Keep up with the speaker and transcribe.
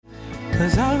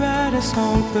'Cause I'll write a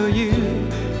song for you,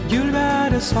 you'll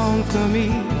write a song for me.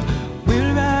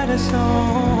 We'll write a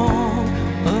song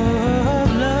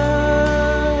of love,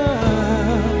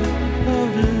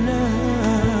 of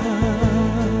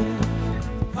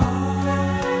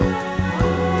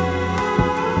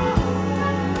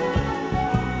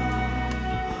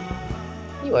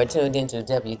You are tuned into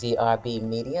WDRB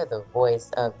Media, the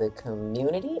voice of the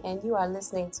community, and you are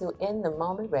listening to In the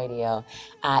Moment Radio.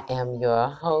 I am your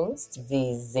host,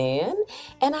 V Zen,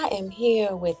 and I am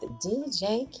here with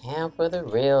DJ Camphor the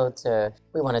Realtor.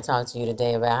 We want to talk to you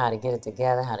today about how to get it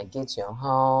together, how to get your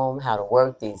home, how to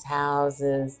work these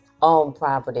houses, own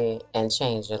property, and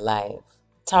change your life.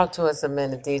 Talk to us a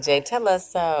minute, DJ. Tell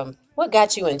us what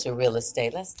got you into real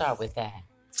estate. Let's start with that.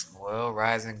 Well,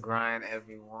 rise and grind,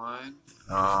 everyone.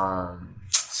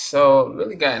 So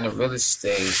really got into real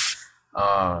estate.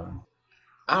 I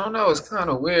don't know, it's kind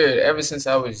of weird. Ever since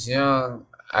I was young,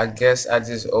 I guess I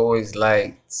just always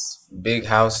liked big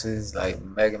houses, like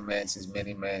mega mansions,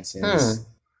 mini mansions.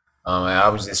 And I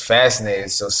was just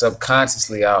fascinated. So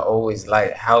subconsciously, I always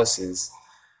liked houses.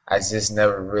 I just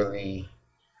never really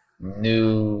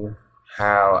knew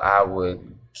how I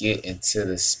would get into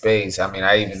the space. I mean,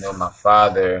 I even know my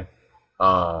father,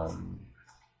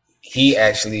 he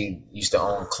actually used to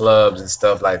own clubs and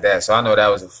stuff like that. So I know that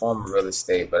was a form of real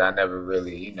estate, but I never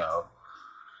really,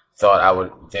 thought I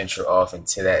would venture off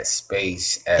into that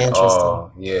space at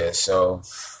all. Yeah, so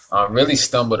really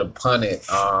stumbled upon it.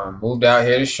 Moved out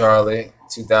here to Charlotte,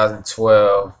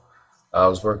 2012. I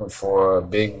was working for a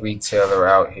big retailer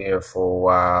out here for a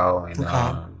while, and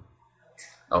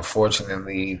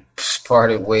unfortunately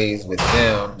parted ways with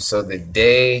them. So the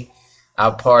day I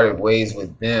parted ways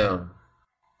with them,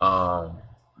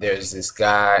 there's this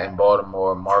guy in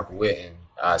Baltimore, Mark Whitten.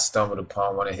 I stumbled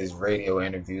upon one of his radio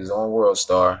interviews on World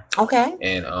Star. Okay.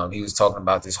 And he was talking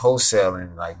about this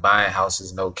wholesaling, like buying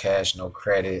houses, no cash, no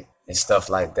credit, and stuff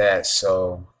like that.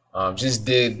 So just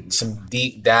did some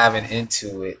deep diving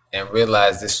into it and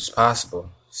realized this was possible.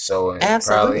 So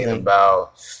probably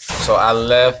so I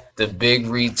left the big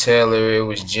retailer. It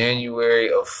was January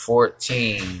of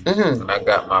 14. And I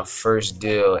got my first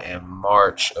deal in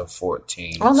March of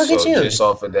 14. Oh, look at you. Just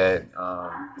off of that,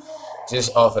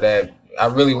 I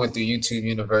really went through YouTube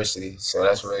University. So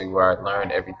that's really where I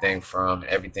learned everything from.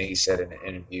 Everything he said in the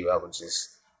interview, I would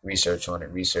just research on it,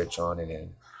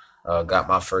 and got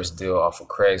my first deal off of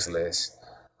Craigslist.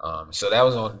 So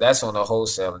that's on the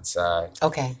wholesaling side.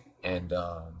 Okay. And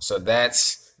so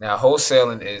now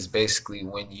wholesaling is basically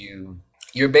when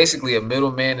you're basically a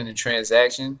middleman in the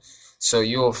transaction. So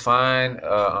you'll find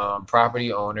a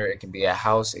property owner. It can be a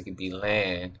house, it can be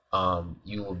land.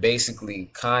 You will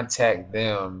basically contact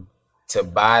them to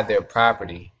buy their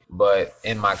property. But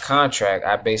in my contract,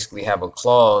 I basically have a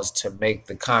clause to make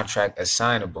the contract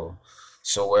assignable.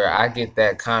 So where I get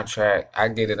that contract, I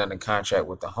get it under contract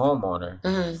with the homeowner.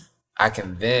 I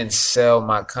can then sell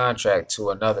my contract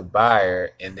to another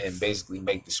buyer and then basically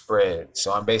make the spread.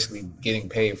 So I'm basically getting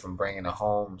paid from bringing a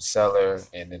home seller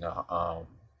and then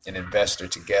an investor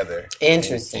together.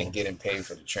 Interesting. And getting paid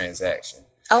for the transaction.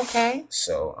 Okay.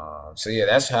 So yeah,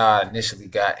 that's how I initially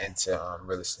got into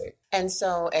real estate. And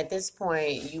so at this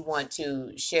point, you want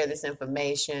to share this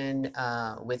information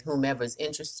with whomever's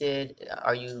interested.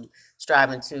 Are you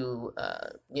striving to,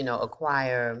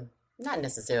 acquire not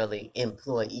necessarily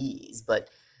employees, but,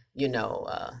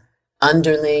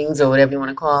 underlings or whatever you want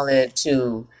to call it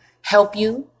to help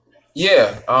you?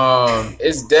 Yeah,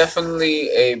 it's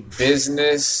definitely a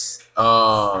business.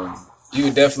 You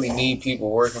would definitely need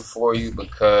people working for you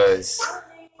because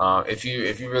if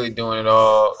you're really doing it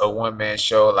all a one-man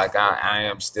show like I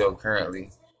am still currently,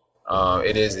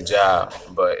 it is a job,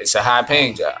 but it's a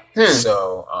high-paying job.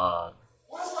 So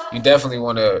you definitely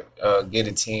want to get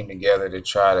a team together to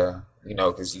try to,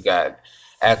 because you got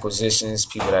acquisitions,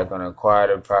 people that are going to acquire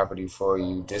the property for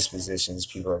you, dispositions,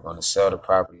 people that are going to sell the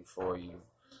property for you.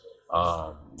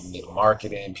 You need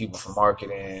marketing, people for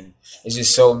marketing. It's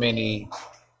just so many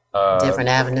different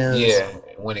avenues. Yeah,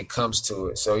 when it comes to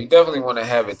it. So you definitely want to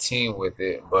have a team with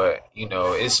it, but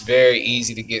it's very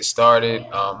easy to get started.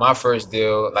 My first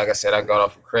deal, like I said, I got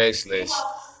off of Craigslist,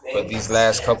 but these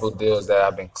last couple of deals that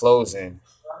I've been closing,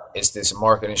 it's this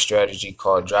marketing strategy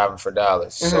called driving for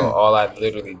dollars. So all I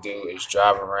literally do is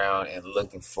drive around and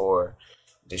looking for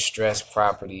distressed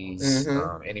properties,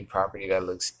 any property that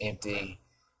looks empty,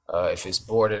 if it's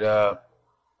boarded up,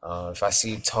 if I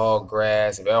see tall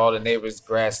grass, if all the neighbors'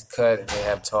 grass is cut and they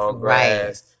have tall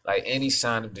grass, like any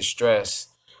sign of distress,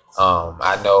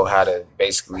 I know how to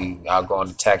basically, I'll go on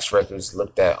the tax records,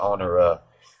 look that owner up,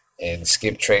 and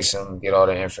skip trace them, get all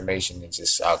the information, and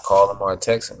just I'll call them or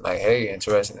text them like, "Hey,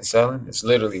 interested in selling?" It's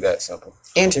literally that simple.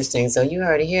 Interesting. So you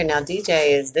heard it here. Now,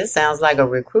 DJ, this sounds like a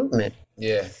recruitment.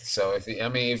 Yeah. So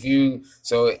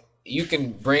you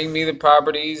can bring me the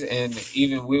properties, and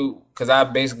even because I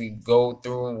basically go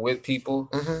through them with people.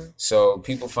 So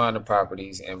people find the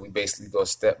properties, and we basically go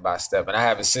step by step. And I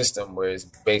have a system where it's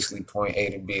basically point A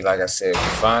to B. Like I said, we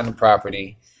find the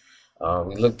property,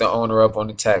 we look the owner up on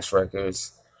the tax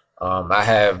records. I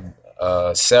have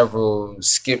several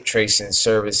skip tracing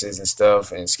services and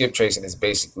stuff, and skip tracing is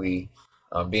basically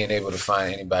being able to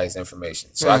find anybody's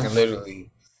information. So I can literally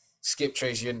skip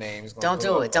trace your name. Don't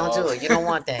do it. Don't do it. You don't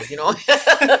want that. You know.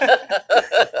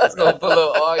 It's gonna pull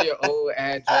up all your old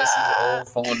addresses, old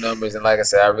phone numbers, and like I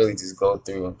said, I really just go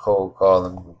through and cold call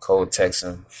them, cold text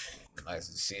them, like to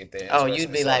see if they're interested. Oh,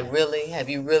 you'd be like, really? Have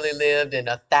you really lived in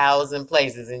 1,000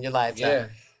 places in your lifetime? Yeah.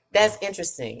 That's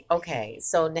interesting. Okay,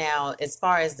 so now as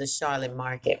far as the Charlotte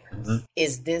market,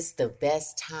 is this the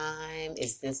best time?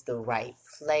 Is this the right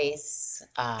place?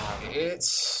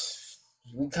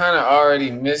 We kind of already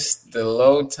missed the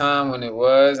low time when it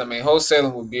was. I mean,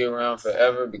 wholesaling will be around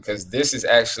forever because this is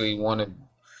actually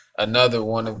another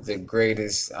one of the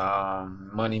greatest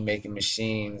money making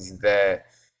machines that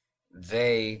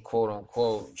they quote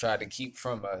unquote tried to keep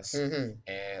from us, and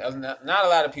not a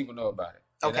lot of people know about it.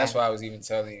 And that's why I was even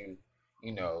telling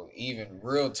you, even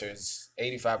realtors,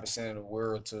 85% of the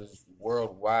realtors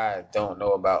worldwide don't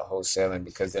know about wholesaling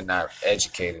because they're not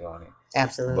educated on it.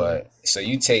 Absolutely. But so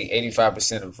you take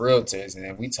 85% of realtors, and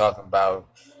then we talking about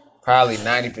probably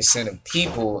 90% of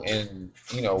people in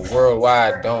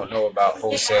worldwide don't know about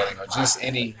wholesaling or just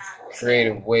any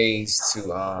creative ways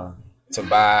to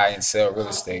buy and sell real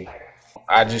estate.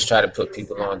 I just try to put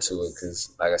people onto it because,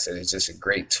 like I said, it's just a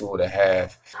great tool to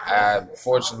have. I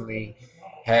fortunately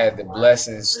had the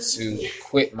blessings to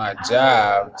quit my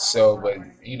job. But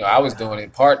I was doing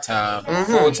it part-time,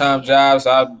 full-time jobs.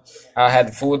 I had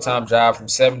the full-time job from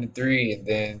 7 to 3, and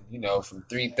then, from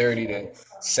 3:30 to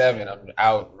 7, I'm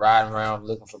out riding around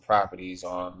looking for properties,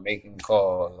 on making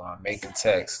calls, on making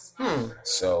texts.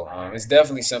 So it's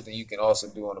definitely something you can also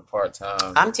do on a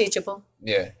part-time. I'm teachable.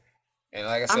 Yeah. And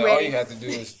like I said, all you have to do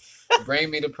is bring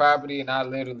me the property, and I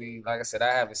literally, like I said,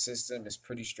 I have a system. It's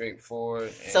pretty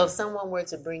straightforward. So if someone were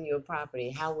to bring you a property,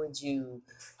 how would you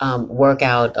work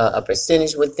out a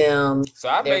percentage with them?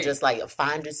 So they're just like a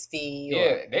finder's fee?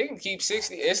 Yeah, they can keep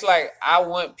 60. It's like I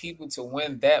want people to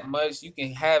win that much. You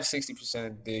can have 60%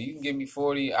 of the deal. You can give me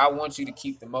 40. I want you to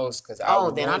keep the most because I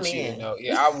want you to know.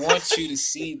 Yeah, I want you to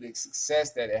see the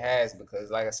success that it has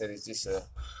because, like I said, it's just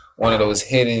one of those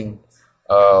hidden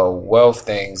wealth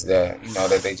things that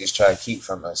that they just try to keep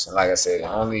from us. And like I said,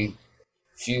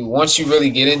 once you really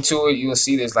get into it, you'll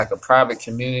see there's like a private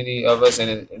community of us, and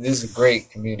it is a great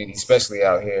community, especially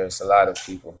out here. It's a lot of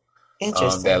people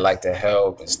that like to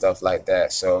help and stuff like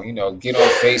that. So get on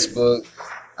Facebook,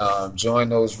 join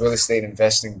those real estate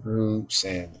investing groups,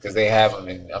 and because they have them,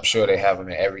 and I'm sure they have them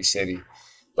in every city.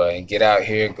 But get out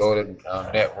here, go to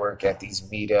network at these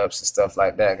meetups and stuff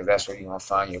like that, because that's where you're going to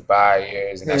find your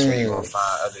buyers, and that's where you're going to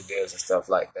find other deals and stuff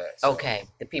like that. So. Okay,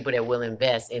 the people that will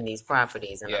invest in these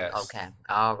properties. Yes. Okay,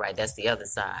 all right, that's the other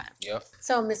side. Yep.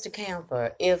 So, Mr.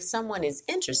 Camphor, if someone is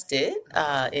interested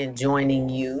in joining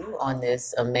you on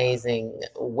this amazing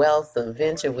wealth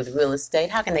venture with real estate,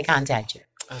 how can they contact you?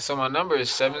 So my number is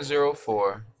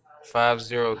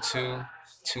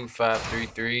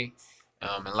 704-502-2533.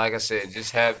 And like I said,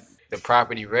 just have the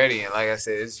property ready. And like I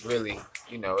said, it's really,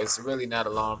 it's really not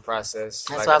a long process.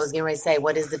 That's what I was getting ready to say.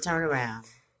 What is the turnaround?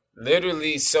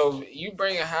 Literally, so you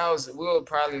bring a house, we'll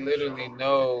probably literally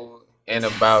know in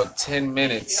about 10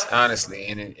 minutes, honestly.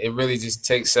 And it really just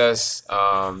takes us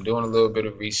doing a little bit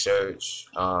of research.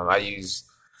 I use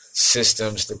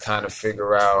systems to kind of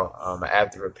figure out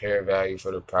after repair value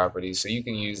for the property. So you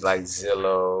can use like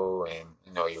Zillow and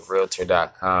your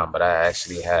realtor.com, but I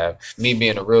actually have, me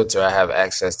being a realtor, I have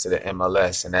access to the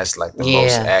MLS, and that's like the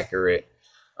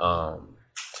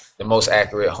most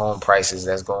accurate home prices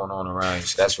that's going on around you.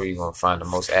 So that's where you're going to find the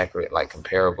most accurate like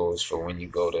comparables for when you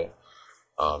go to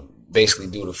basically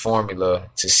do the formula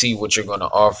to see what you're going to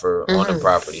offer on the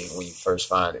property when you first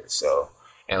find it. So,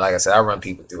 and like I said, I run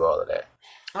people through all of that.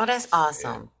 Oh, that's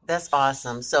awesome. Yeah. That's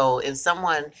awesome. So if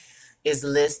someone is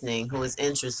listening who is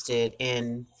interested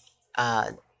in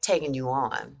taking you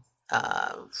on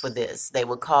for this, they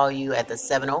would call you at the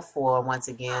 704, once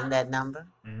again, that number?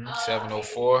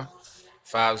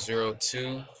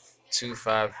 704-502-2533.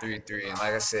 2533. And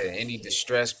like I said, any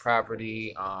distressed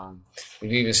property,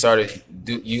 we've even started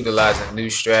utilizing new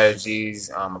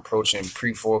strategies, approaching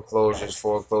foreclosures,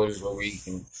 where we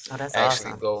can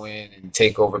actually go in and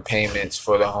take over payments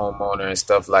for the homeowner and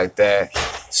stuff like that.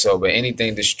 So, but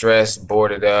anything distressed,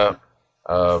 boarded up,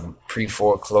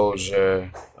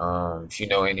 pre-foreclosure, if you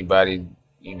know anybody,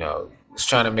 is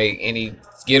trying to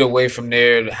get away from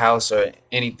their house or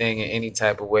anything in any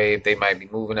type of way, if they might be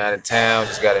moving out of town,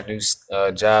 just got a new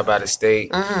job out of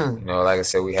state, like I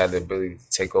said, we have the ability to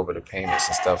take over the payments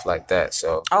and stuff like that.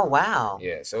 So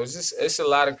so it's a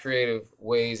lot of creative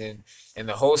ways, and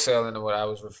the wholesaling of what I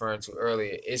was referring to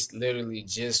earlier, it's literally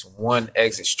just one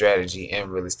exit strategy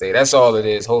in real estate. That's all it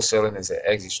is. Wholesaling is an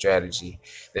exit strategy.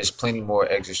 There's plenty more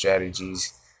exit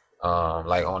strategies,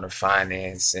 like owner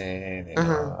financing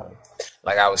and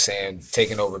like I was saying,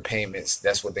 taking over payments.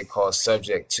 That's what they call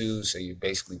subject to. So you're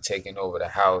basically taking over the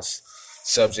house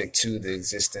subject to the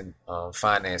existing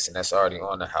financing that's already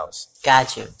on the house.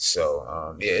 Got you.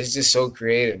 So it's just so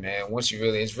creative, man.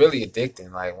 It's really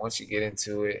addicting. Like once you get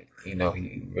into it, I'm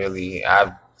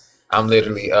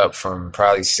literally up from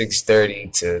probably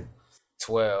 6:30 to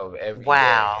 12 every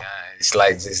day. It's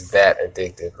like just that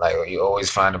addictive. Like you always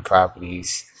finding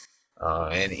properties.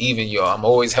 And even I'm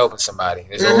always helping somebody.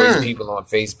 There's always people on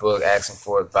Facebook asking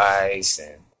for advice,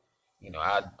 and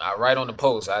I write on the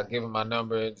post. I give them my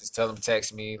number and just tell them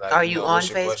text me. Like, are you on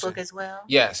Facebook as well?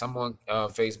 Yes, I'm on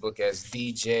Facebook as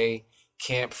DJ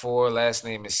Camphor. Last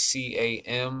name is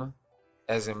CAM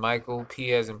as in Michael,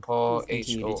 P as in Paul, HOR.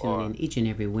 Continue to tune in each and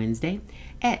every Wednesday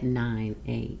at 9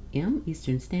 a.m.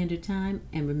 Eastern Standard Time.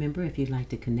 And remember, if you'd like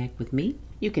to connect with me,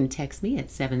 you can text me at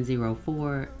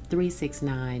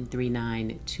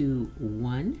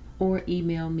 704-369-3921 or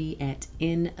email me at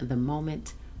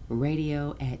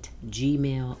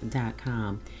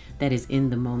inthemomentradio@gmail.com. That is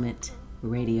In the Moment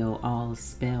Radio, all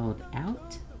spelled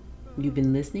out. You've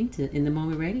been listening to In the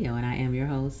Moment Radio, and I am your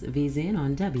host, V Zen,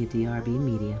 on WDRB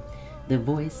Media, the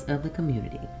voice of the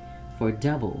community, for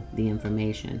double the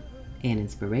information and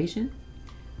inspiration.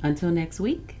 Until next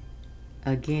week,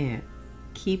 again,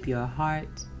 keep your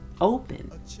heart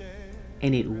open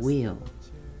and it will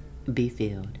be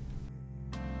filled.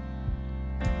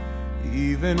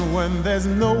 Even when there's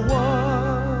no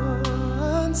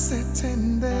one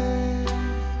sitting there,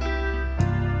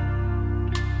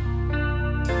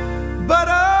 but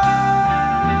a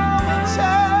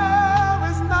chair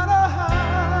is not a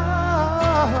house,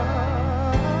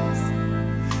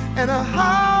 and a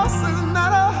house is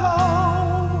not a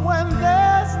home when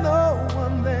there's no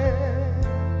one there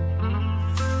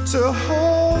to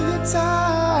hold you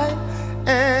tight,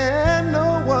 and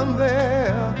no one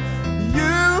there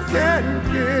you can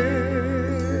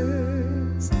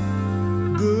kiss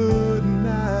good night.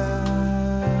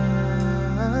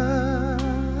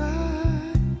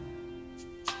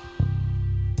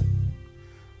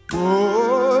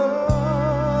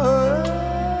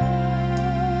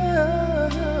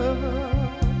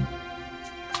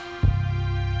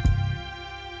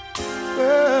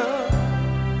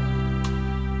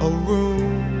 A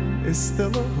room is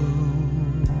still a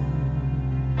room,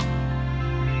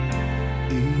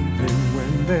 even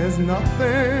when there's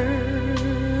nothing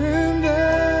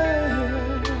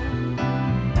there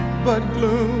but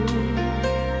gloom.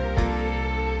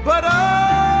 But a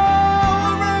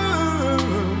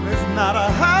room is not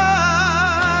a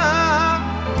house,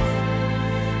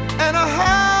 and a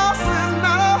house is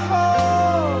not a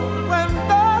home when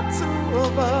the two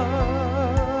of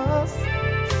us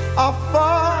are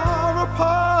far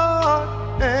apart,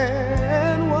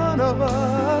 and one of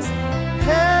us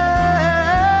has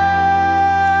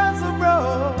a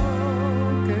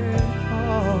broken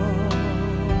heart.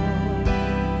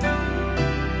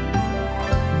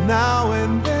 Now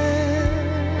and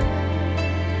then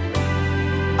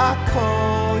I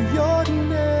call your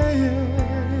name,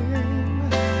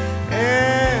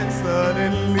 and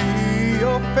suddenly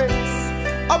your face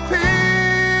appears,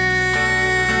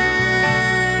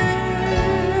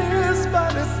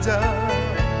 but it's just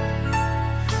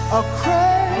a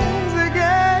crazy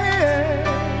game.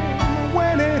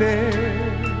 When it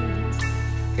ends,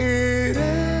 it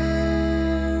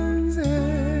ends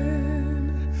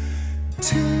in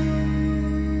tears.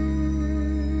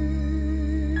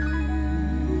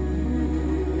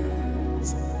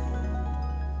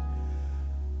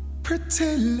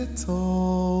 Pretty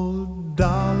little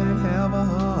darling, have a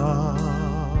heart.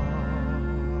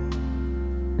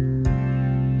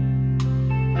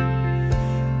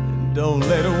 Don't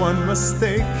let one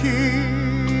mistake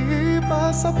keep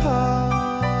us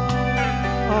apart.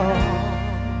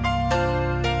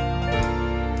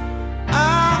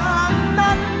 I'm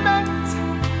not meant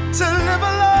to live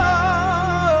alone.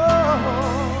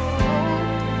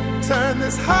 Turn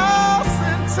this house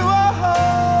into a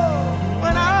home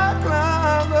when I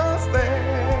climb the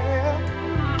stair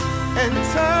and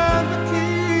turn the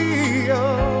key.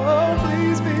 Oh,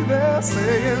 please be there,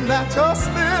 saying that you're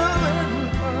still